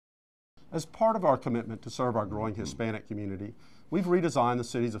As part of our commitment to serve our growing Hispanic community, we've redesigned the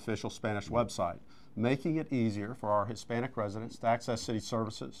city's official Spanish website, making it easier for our Hispanic residents to access city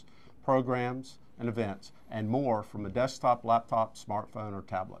services, programs, and events, and more from a desktop, laptop, smartphone, or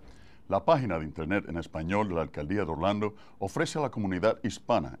tablet. La página de Internet en español de la Alcaldía de Orlando ofrece a la comunidad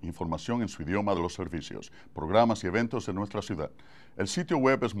hispana información en su idioma de los servicios, programas y eventos de nuestra ciudad. El sitio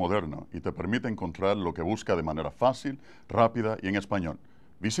web es moderno y te permite encontrar lo que busca de manera fácil, rápida y en español.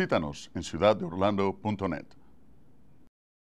 Visítanos en ciudaddeorlando.net.